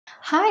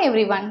Hi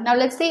everyone, now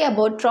let's say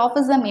about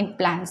tropism in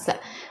plants.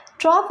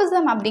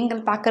 Tropism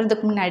அப்படிங்கிறது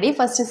பார்க்கறதுக்கு முன்னாடி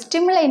first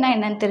ஸ்டிமுலைனா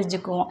என்னன்னு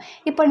தெரிஞ்சுக்குவோம்.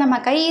 இப்போ நம்ம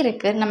கை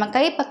இருக்குது, நம்ம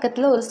கை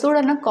பக்கத்தில் ஒரு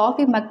சூடான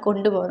காஃபி மக்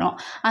கொண்டு வரோம்.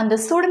 அந்த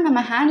சூடு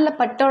நம்ம ஹேண்டில்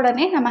பட்ட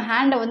உடனே நம்ம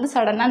ஹேண்டை வந்து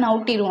சடனாக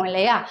நவுட்டிடுவோம்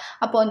இல்லையா?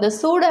 அப்போ அந்த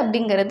சூடு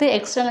அப்படிங்கிறது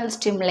எக்ஸ்டர்னல்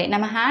ஸ்டிமுலை,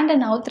 நம்ம ஹேண்டை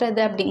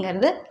நவுத்துறது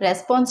அப்படிங்கிறது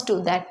ரெஸ்பான்ஸ் டு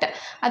தட்.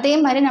 அதே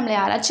மாதிரி நம்மளை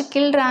யாராச்சும்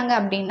கிள்றாங்க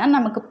அப்படின்னா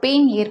நமக்கு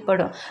பெயின்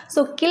ஏற்படும்.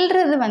 ஸோ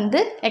கிள்றது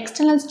வந்து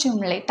எக்ஸ்டர்னல்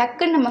ஸ்டிமுலை,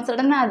 டக்குன்னு நம்ம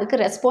சடனாக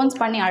அதுக்கு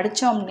ரெஸ்பான்ஸ் பண்ணி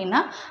அடித்தோம்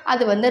அப்படின்னா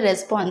அது வந்து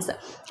ரெஸ்பான்ஸ்.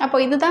 அப்போ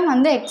இதுதான்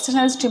வந்து எக்ஸ்டர்னல்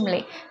ஸ்டிமுலை.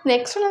 இந்த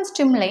எக்ஸ்டர்னல்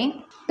ஸ்டிமுலை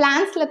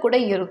பிளான்ட்ஸில் கூட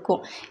இருக்கும்.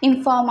 In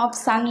form of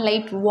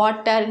sunlight,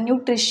 water,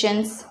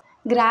 nutritions,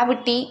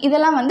 gravity,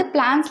 இதெல்லாம் வந்து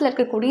பிளான்ட்ஸில்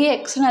இருக்கக்கூடிய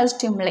எக்ஸ்டர்னல்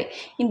ஸ்டிமுலை.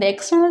 இந்த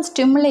எக்ஸ்டர்னல்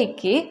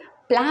ஸ்டிமுலைக்கு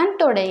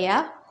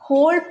பிளான்ட்டோடைய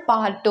ஹோல்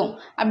பார்ட்டும்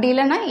அப்படி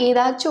இல்லைன்னா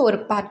ஏதாச்சும் ஒரு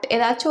பார்ட்,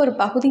 ஏதாச்சும் ஒரு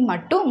பகுதி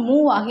மட்டும்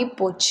மூவ் ஆகி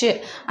போச்சு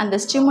அந்த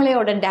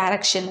ஸ்டிமுலையோட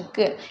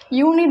டைரக்ஷனுக்கு,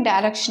 யூனிட்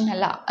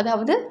டைரக்ஷனலாக,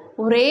 அதாவது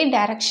ஒரே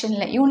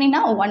டைரக்ஷனில், யூனினா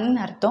ஒன்னு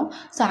அர்த்தம்.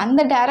 ஸோ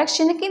அந்த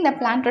டைரக்ஷனுக்கு இந்த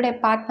பிளான்ட்டோடைய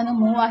பார்ட் வந்து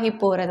மூவ் ஆகி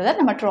போகிறது தான்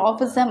நம்ம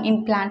ட்ராபிசம்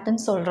இன்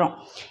பிளான்ட்னு சொல்கிறோம்.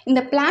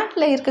 இந்த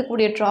பிளான்ட்டில்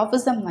இருக்கக்கூடிய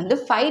ட்ராபிசம் வந்து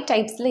 5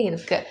 டைப்ஸில்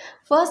இருக்குது.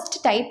 ஃபர்ஸ்ட்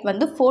டைப்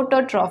வந்து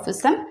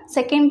ஃபோட்டோட்ராபிசம்,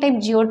 second type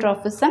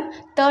geotropism,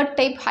 third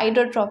type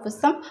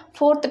ஹைட்ரோட்ராபிசம்,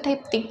 fourth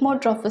type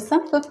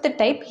திக்மோட்ராபிசம், fifth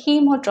type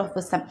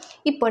ஹீமோட்ராபிசம்.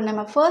 இப்போ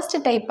நம்ம ஃபர்ஸ்ட்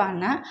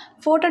டைப்பான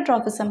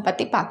ஃபோட்டோட்ராபிசம்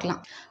பற்றி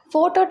பார்க்கலாம்.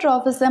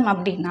 ஃபோட்டோட்ராபிசம்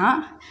அப்படின்னா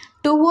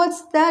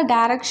towards the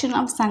direction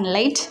of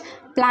sunlight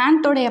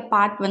பிளான்ட்டோடைய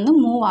part வந்து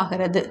மூவ்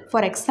ஆகிறது.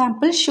 For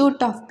example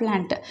shoot of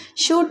plant.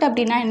 Shoot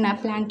அப்படின்னா என்ன?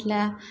 பிளான்ட்டில்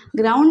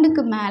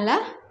கிரவுண்டுக்கு மேலே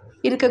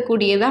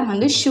இருக்கக்கூடியதான்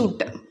வந்து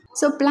ஷூட்.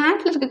 ஸோ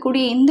பிளான்ட்டில்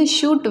இருக்கக்கூடிய இந்த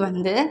ஷூட்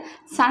வந்து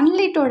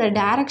சன்லைட்டோட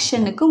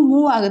டைரக்ஷனுக்கு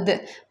மூவ் ஆகுது.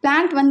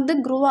 பிளான்ட் வந்து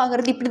க்ரோ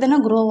ஆகிறது இப்படி தானே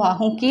க்ரோ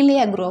ஆகும்,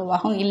 கீழேயே க்ரோ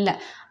ஆகும்? இல்லை,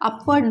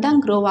 அப்வர்ட் தான்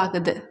க்ரோ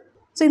ஆகுது.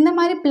 ஸோ இந்த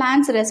மாதிரி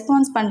பிளான்ட்ஸ்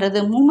ரெஸ்பான்ஸ் பண்ணுறது,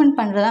 மூவ்மெண்ட்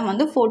பண்ணுறது தான்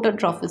வந்து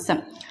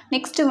ஃபோட்டோட்ராபிசம்.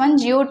 Next one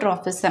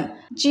geotropism.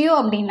 ஜியோ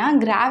அப்படின்னா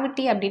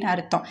கிராவிட்டி அப்படின்னு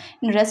அர்த்தம்.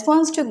 இன்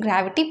ரெஸ்பான்ஸ் டு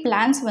கிராவிட்டி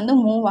பிளான்ட்ஸ் வந்து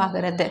மூவ்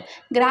ஆகிறது.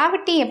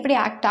 கிராவிட்டி எப்படி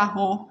ஆக்ட்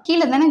ஆகும்?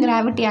 கீழே தானே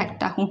கிராவிட்டி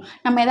ஆக்ட் ஆகும்.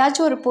 நம்ம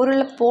ஏதாச்சும் ஒரு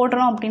பொருளை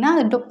போடுறோம் அப்படின்னா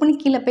அது டொப்புன்னு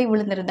கீழே போய்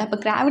விழுந்துருது. அப்போ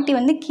கிராவிட்டி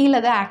வந்து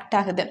கீழே தான் ஆக்ட்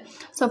ஆகுது.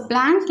 ஸோ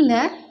பிளான்ட்டில்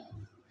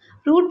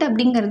ரூட்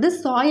அப்படிங்கிறது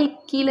சாயில்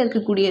கீழே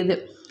இருக்கக்கூடியது.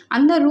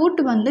 அந்த ரூட்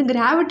வந்து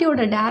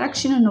கிராவிட்டியோட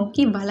டைரக்ஷனை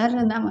நோக்கி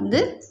வளர்றதான்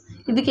வந்து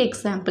இதுக்கு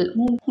எக்ஸாம்பிள்.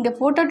 இங்கே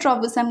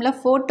ஃபோட்டோட்ராபிசமில்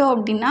ஃபோட்டோ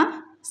அப்படின்னா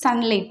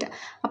சன்லைட்,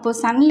 அப்போது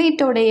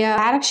சன்லைட்டோடைய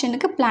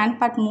டைரக்ஷனுக்கு பிளான்ட்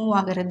பார்ட் மூவ்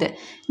ஆகிறது.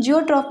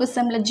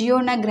 ஜியோட்ராபிசமில்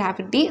Jeona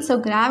gravity, so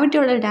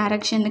கிராவிட்டியோட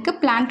டைரக்ஷனுக்கு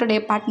பிளான்ட்டோடைய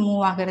part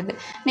move ஆகிறது.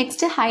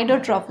 நெக்ஸ்ட்டு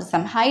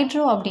ஹைட்ரோட்ராபிசம்.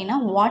 ஹைட்ரோ அப்படின்னா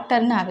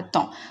வாட்டர்னு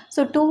அர்த்தம்.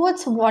 ஸோ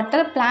டுவர்ட்ஸ்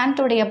வாட்டர்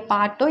பிளான்ட்டோடைய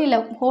பார்ட்டோ இல்லை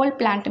ஹோல்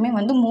பிளான்ட்டுமே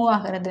வந்து மூவ்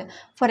ஆகிறது.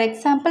 For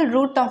example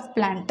root of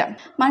plant,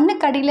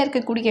 மண்ணுக்கு அடியில்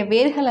இருக்கக்கூடிய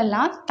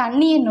வேர்களெல்லாம்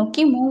தண்ணியை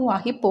நோக்கி மூவ்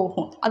ஆகி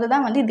போகும்.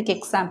 அதுதான் வந்து இதுக்கு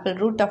example,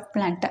 root of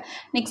plant.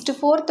 Next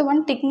fourth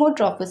one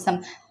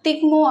திக்மோட்ராபிசம்.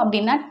 திக்மோ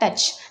அப்படின்னா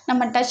டச்,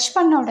 நம்ம டச்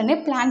பண்ண உடனே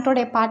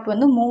பிளான்ட்டோடைய பார்ட்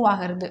வந்து மூவ்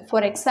ஆகிறது.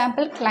 ஃபார்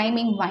எக்ஸாம்பிள்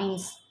கிளைம்பிங்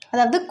வைன்ஸ்,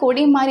 அதாவது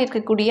கொடி மாதிரி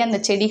இருக்கக்கூடிய அந்த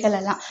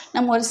செடிகளெல்லாம்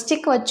நம்ம ஒரு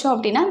ஸ்டிக் வச்சோம்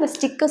அப்படின்னா அந்த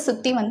ஸ்டிக்கை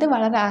சுற்றி வந்து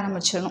வளர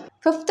ஆரம்பிச்சிடணும்.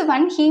 Fifth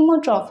one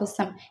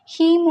ஹீமோட்ராபிசம்.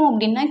 ஹீமோ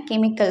அப்படின்னா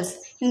chemicals.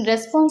 In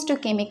response to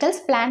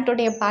chemicals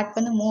பிளான்ட்டோடைய part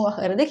வந்து மூவ்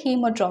ஆகிறது,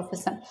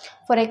 ஹீமோட்ராபிசம்.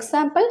 For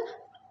example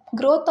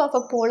growth of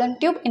a pollen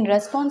tube in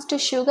response to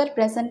sugar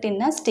present in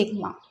a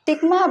stigma.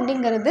 Stigma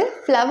அப்படிங்கிறது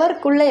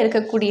ஃப்ளவருக்குள்ளே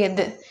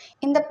இருக்கக்கூடியது.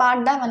 இந்த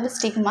பார்ட் தான் வந்து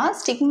ஸ்டிக்மா.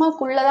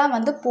 ஸ்டிக்மாக்குள்ளே தான்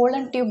வந்து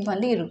போலன் டியூப்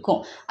வந்து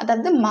இருக்கும்,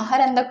 அதாவது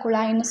மகரந்த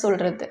குழாய்னு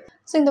சொல்கிறது.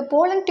 ஸோ இந்த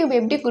போலன் டியூப்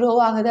எப்படி க்ரோ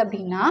ஆகுது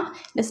அப்படின்னா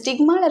இந்த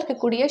ஸ்டிக்மாவில்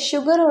இருக்கக்கூடிய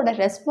சுகரோட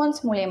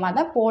ரெஸ்பான்ஸ் மூலயமா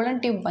தான்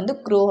போலன் டியூப் வந்து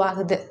க்ரோ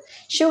ஆகுது.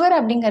 சுகர்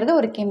அப்படிங்கிறது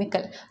ஒரு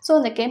கெமிக்கல். ஸோ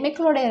இந்த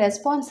கெமிக்கலோடைய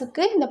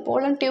ரெஸ்பான்ஸுக்கு இந்த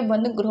போலன் டியூப்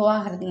வந்து க்ரோ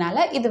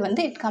ஆகிறதுனால இது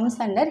வந்து இட் கம்ஸ்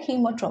அண்டர்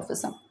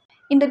ஹீமோட்ராபிசம்.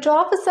 இந்த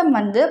ட்ராபிசம்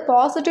வந்து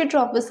பாசிட்டிவ்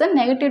ட்ராபிசம்,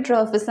 நெகட்டிவ்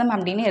ட்ராபிசம்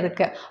அப்படின்னு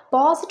இருக்குது.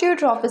 பாசிட்டிவ்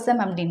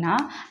ட்ராபிசம் அப்படின்னா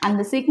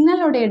அந்த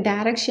சிக்னலோடைய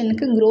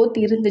டைரக்ஷனுக்கு க்ரோத்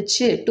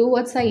இருந்துச்சு,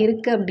 டுவர்ட்ஸாக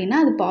இருக்குது அப்படின்னா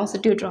அது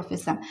பாசிட்டிவ்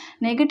ட்ராபிசம்.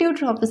 நெகட்டிவ்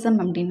ட்ராபிசம்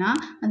அப்படின்னா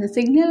அந்த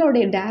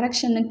சிக்னலோடைய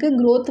டைரக்ஷனுக்கு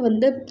க்ரோத்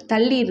வந்து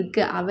தள்ளி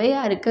இருக்குது,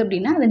 அவையாக இருக்குது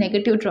அப்படின்னா அது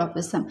நெகட்டிவ்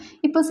ட்ராபிசம்.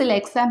 இப்போ சில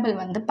எக்ஸாம்பிள்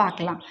வந்து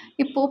பார்க்கலாம்.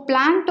 இப்போது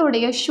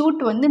பிளான்ட்டோடைய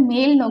ஷூட் வந்து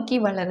மேல் நோக்கி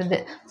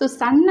வளருது. ஸோ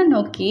சன்னை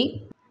நோக்கி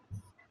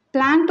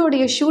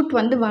பிளான்ட்டோடைய ஷூட்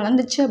வந்து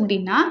வளர்ந்துச்சு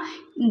அப்படின்னா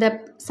இந்த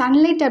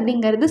சன்லைட்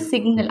அப்படிங்கிறது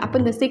சிக்னல். அப்போ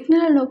இந்த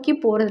சிக்னலை நோக்கி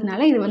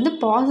போகிறதுனால இது வந்து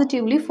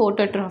பாசிட்டிவ்லி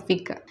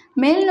ஃபோட்டோட்ராபிக்.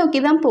 மேல் நோக்கி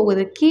தான்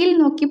போகுது, கீழ்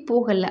நோக்கி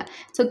போகலை.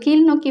 ஸோ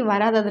கீழ் நோக்கி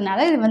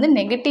வராததுனால இது வந்து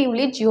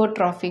நெகட்டிவ்லி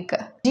ஜியோட்ராபிக்.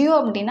 ஜியோ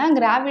அப்படின்னா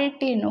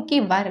கிராவிட்டியை நோக்கி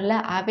வரல,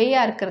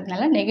 அவையாக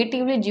இருக்கிறதுனால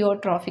நெகட்டிவ்லி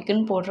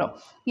ஜியோட்ராபிக்னு போடுறோம்.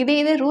 இதே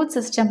ரூட்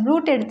சிஸ்டம்,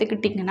 ரூட்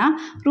எடுத்துக்கிட்டிங்கன்னா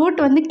ரூட்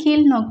வந்து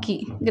கீழ் நோக்கி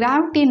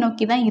கிராவிட்டியை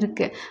நோக்கி தான்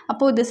இருக்குது.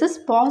 அப்போது திஸ் இஸ்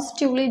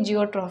பாசிட்டிவ்லி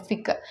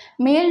ஜியோட்ராபிக்.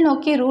 மேல்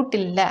நோக்கி ரூட்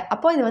இல்லை,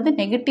 அப்போது இது வந்து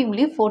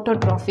நெகட்டிவ்லி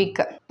ஃபோட்டோட்ராபிக்.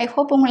 ஐ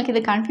ஹோப் உங்களுக்கு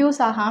இது கன்ஃபியூஸ்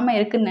ஆகாமல்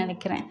இருக்குதுன்னு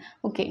நினைக்கிறேன்.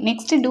 Okay,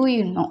 next two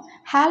you know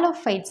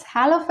halophytes.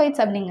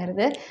 Halophytes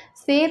அப்படிங்கிறது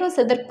சேரும்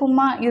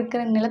செதற்புமாக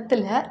இருக்கிற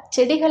நிலத்தில்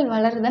செடிகள்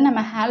வளருதை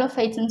நம்ம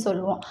ஹாலோஃபைட்ஸ்ன்னு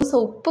சொல்லுவோம். ஸோ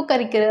உப்பு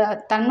கரிக்கிற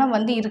தன்மை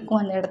வந்து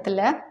இருக்கும் அந்த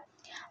இடத்துல.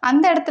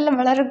 அந்த இடத்துல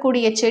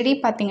வளரக்கூடிய செடி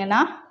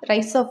பார்த்திங்கன்னா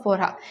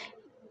ரைசோஃபோரா.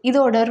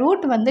 இதோட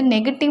ரூட் வந்து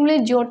நெகட்டிவ்லி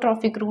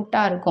ஜியோட்ராஃபிக்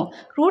ரூட்டாக இருக்கும்.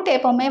 ரூட்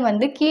எப்போவுமே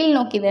வந்து கீழ்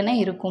நோக்கி தானே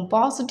இருக்கும்,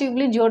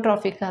 பாசிட்டிவ்லி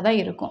ஜியோட்ராஃபிக்காக தான்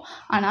இருக்கும்.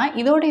 ஆனால்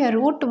இதோடைய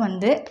ரூட்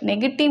வந்து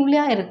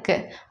நெகட்டிவ்லியாக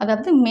இருக்குது,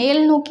 அதாவது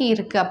மேல் நோக்கி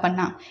இருக்குது.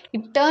 அப்படின்னா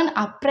it turn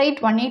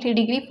upright 180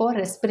 degree for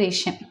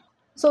respiration.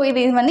 So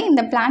இது வந்து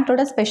இந்த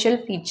பிளான்ட்டோட special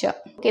feature.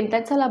 Okay,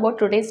 that's all about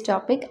today's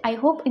topic. I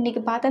hope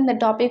இன்றைக்கி பார்த்த இந்த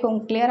டாபிக்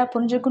உங்களுக்கு கிளியராக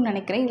புரிஞ்சுக்குன்னு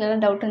நினைக்கிறேன்.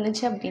 இதெல்லாம் டவுட்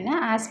இருந்துச்சு அப்படின்னா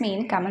as me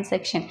in comment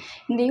section.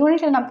 இந்த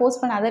யூனிட்டில் நான்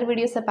போஸ்ட் பண்ண அதர்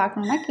வீடியோஸை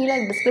பார்க்கணுன்னா கீழே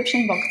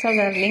டிஸ்கிரிப்ஷன் பாக்ஸில்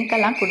அதோட லிங்க்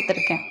எல்லாம்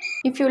கொடுத்துருக்கேன்.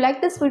 If you like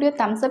this video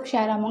Thums up,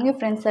 share among your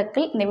friends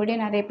circle. இந்த வீடியோ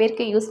நிறைய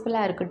பேருக்கு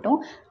யூஸ்ஃபுல்லாக இருக்கட்டும்.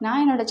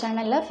 நான் என்னோட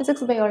சேனலில்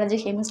ஃபிசிக்ஸ், பயாலஜி,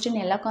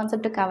 கெமிஸ்ட்ரின்னு எல்லா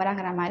கான்செப்ட்டும் கவர்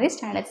ஆகிற மாதிரி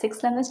ஸ்டாண்டர்ட்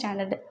 6லேருந்து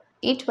ஸ்டாண்டர்ட்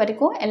 8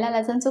 வரைக்கும் எல்லா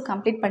லெசன்ஸும்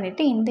கம்ப்ளீட்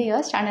பண்ணிவிட்டு இந்த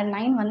இயர் ஸ்டாண்டர்ட்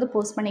 9 வந்து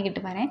போஸ்ட்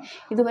பண்ணிக்கிட்டு வரேன்.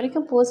 இது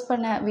வரைக்கும் போஸ்ட்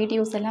பண்ண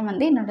வீடியோஸ் எல்லாம்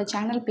வந்து என்னோடய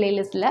சேனல்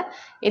பிளேலிஸ்ட்டில்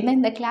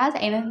எந்தெந்த கிளாஸ்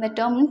எந்தெந்த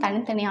டேர்ம்னு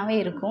தனித்தனியாகவே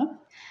இருக்கும்.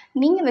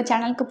 நீங்கள் இந்த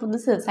சேனலுக்கு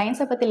புதுசு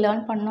சயின்ஸை பற்றி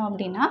லேர்ன் பண்ணோம்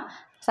அப்படின்னா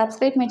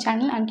subscribe my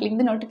channel and click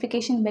the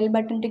notification bell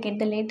button to get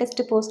the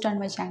latest post on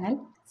my channel.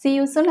 See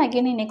you soon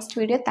again in next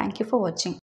video. Thank you for watching.